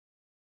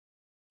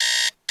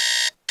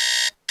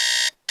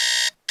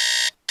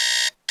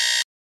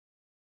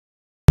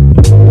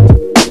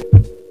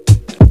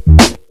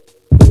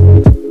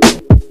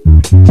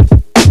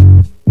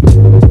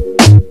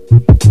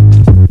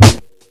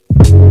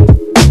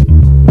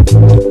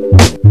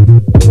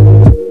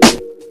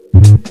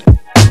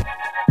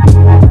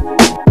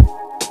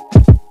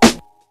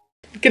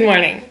Good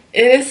morning.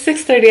 It is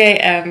 6:30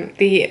 a.m.,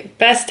 the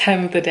best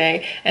time of the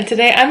day, and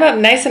today I'm up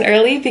nice and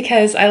early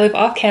because I live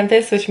off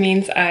campus, which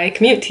means I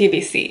commute to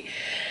UBC.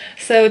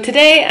 So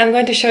today I'm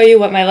going to show you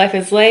what my life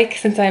is like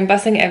since I'm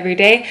busing every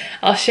day.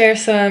 I'll share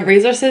some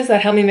resources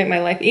that help me make my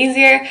life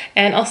easier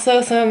and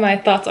also some of my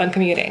thoughts on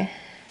commuting.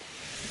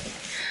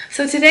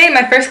 So today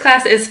my first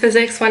class is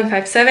Physics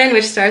 157,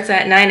 which starts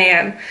at 9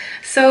 a.m.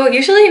 So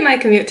usually my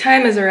commute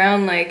time is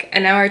around like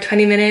an hour,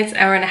 20 minutes,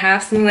 hour and a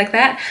half, something like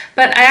that.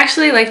 But I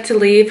actually like to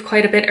leave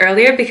quite a bit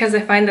earlier because I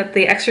find that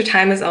the extra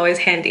time is always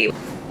handy.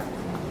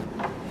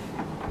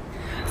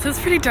 So it's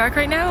pretty dark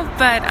right now,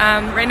 but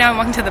right now I'm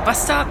walking to the bus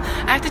stop.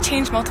 I have to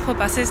change multiple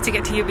buses to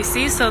get to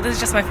UBC, so this is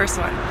just my first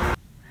one.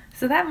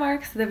 So that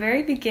marks the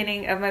very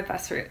beginning of my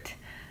bus route.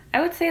 I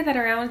would say that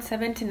around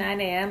 7 to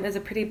 9 a.m. is a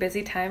pretty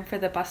busy time for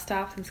the bus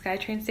stops and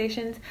SkyTrain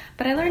stations,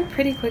 but I learned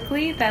pretty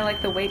quickly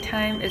that the wait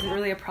time isn't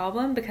really a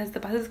problem because the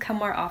buses come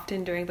more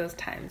often during those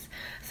times.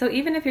 So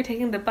even if you're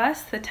taking the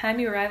bus, the time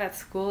you arrive at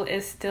school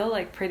is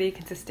still pretty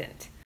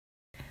consistent.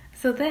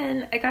 So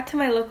then I got to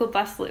my local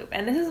bus loop,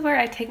 and this is where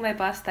I take my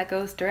bus that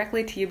goes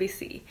directly to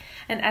UBC.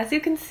 And as you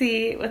can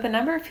see, with the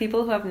number of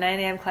people who have 9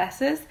 a.m.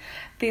 classes,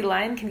 the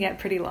line can get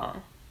pretty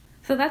long.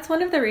 So that's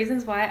one of the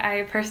reasons why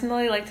I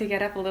personally like to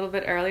get up a little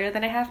bit earlier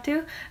than I have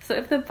to. So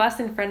if the bus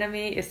in front of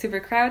me is super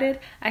crowded,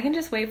 I can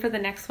just wait for the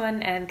next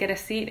one and get a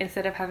seat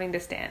instead of having to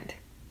stand.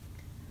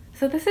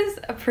 So this is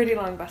a pretty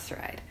long bus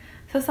ride.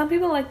 So some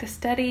people like to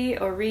study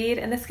or read,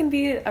 and this can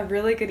be a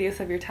really good use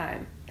of your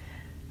time.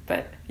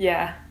 But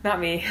yeah, not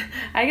me.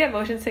 I get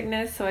motion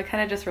sickness, so I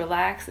kind of just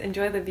relax,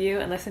 enjoy the view,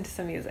 and listen to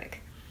some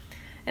music.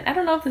 And I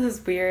don't know if this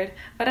is weird,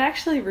 but I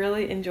actually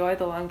really enjoy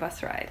the long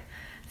bus ride.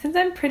 Since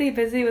I'm pretty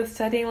busy with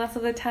studying lots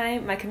of the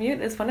time, my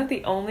commute is one of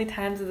the only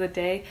times of the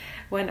day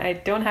when I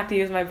don't have to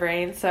use my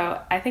brain,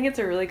 so I think it's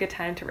a really good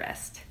time to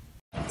rest.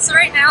 So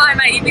right now I'm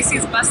at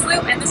UBC's bus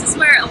loop, and this is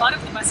where a lot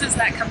of the buses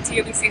that come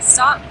to UBC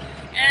stop.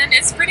 And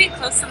it's pretty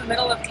close to the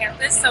middle of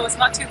campus, so it's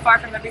not too far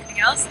from everything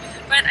else.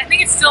 But I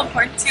think it's still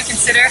important to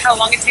consider how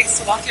long it takes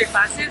to walk to your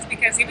classes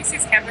because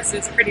UBC's campus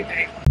is pretty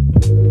big.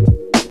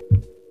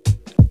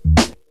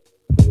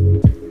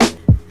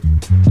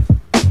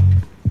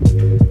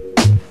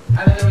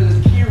 And then there was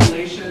this key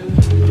relation.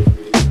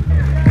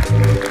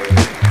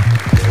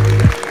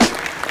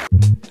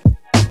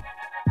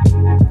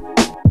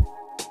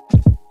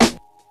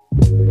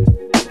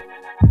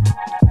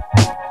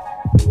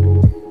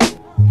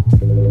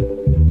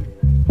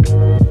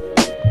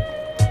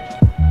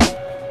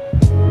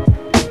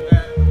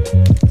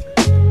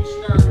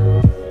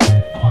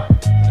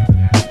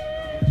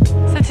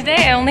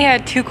 Today I only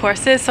had 2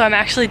 courses, so I'm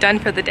actually done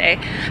for the day.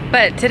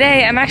 But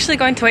today I'm actually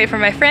going to wait for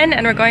my friend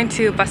and we're going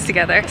to bus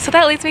together. So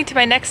that leads me to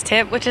my next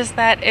tip, which is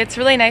that it's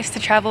really nice to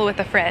travel with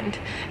a friend.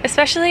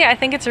 Especially, I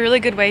think it's a really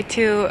good way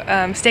to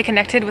stay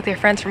connected with your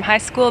friends from high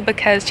school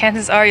because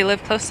chances are you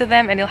live close to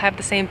them and you'll have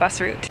the same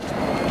bus route.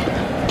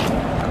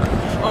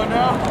 Oh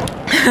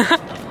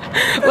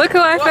no! Look who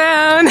I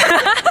found!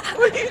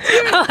 What are you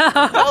doing?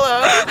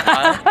 Hello!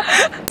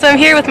 Hello! So I'm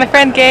here with my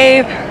friend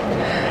Gabe.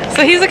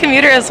 So he's a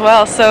commuter as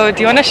well, so do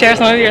you want to share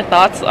some of your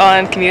thoughts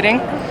on commuting?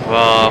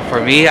 Well, for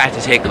me, I have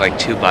to take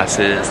 2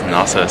 buses and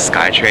also a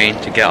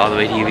SkyTrain to get all the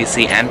way to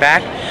UBC and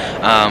back.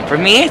 For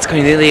me, it's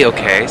completely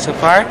okay so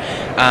far.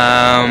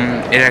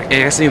 It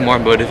gets me more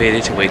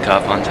motivated to wake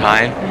up on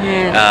time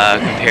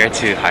compared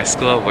to high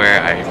school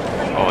where I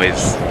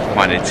always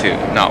wanted to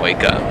not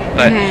wake up.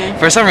 But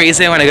for some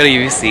reason, when I go to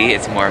UBC,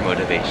 it's more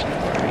motivation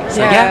for me.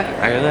 So yeah,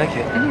 I really like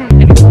it.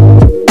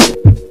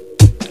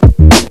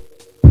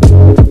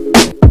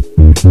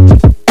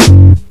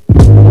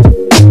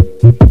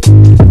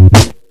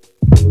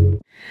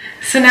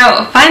 So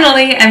now,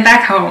 finally, I'm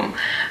back home.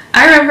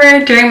 I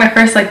remember during my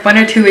first 1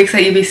 or 2 weeks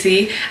at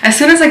UBC, as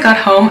soon as I got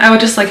home, I would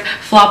just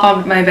flop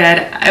on my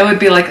bed. I would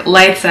be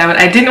lights out.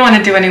 I didn't want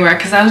to do any work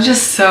because I was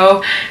just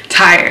so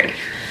tired.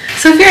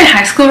 So if you're in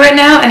high school right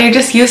now and you're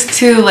just used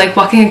to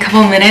walking a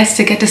couple minutes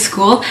to get to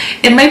school,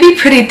 it might be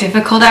pretty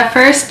difficult at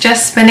first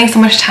just spending so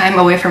much time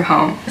away from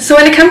home. So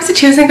when it comes to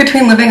choosing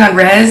between living on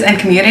res and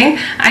commuting,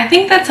 I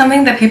think that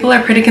something that people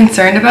are pretty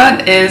concerned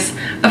about is,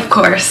 of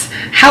course,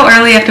 how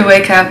early you have to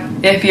wake up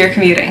if you're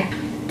commuting.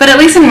 But at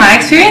least in my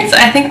experience,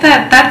 I think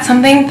that that's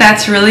something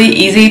that's really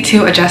easy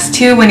to adjust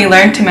to when you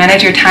learn to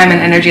manage your time and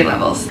energy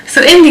levels.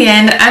 So in the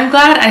end, I'm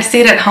glad I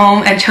stayed at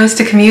home and chose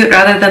to commute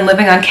rather than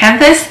living on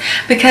campus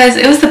because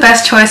it was the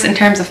best choice in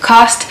terms of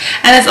cost,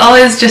 and it's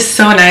always just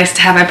so nice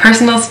to have my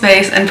personal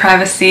space and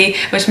privacy,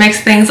 which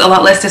makes things a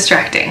lot less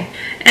distracting.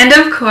 And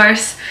of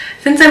course,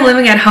 since I'm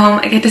living at home,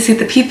 I get to see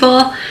the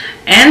people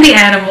and the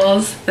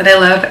animals that I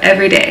love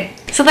every day.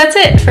 So that's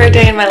it for a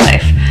day in my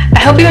life. I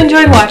hope you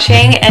enjoyed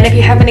watching, and if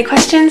you have any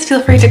questions,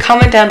 feel free to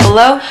comment down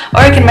below,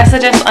 or you can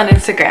message us on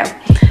Instagram.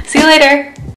 See you later!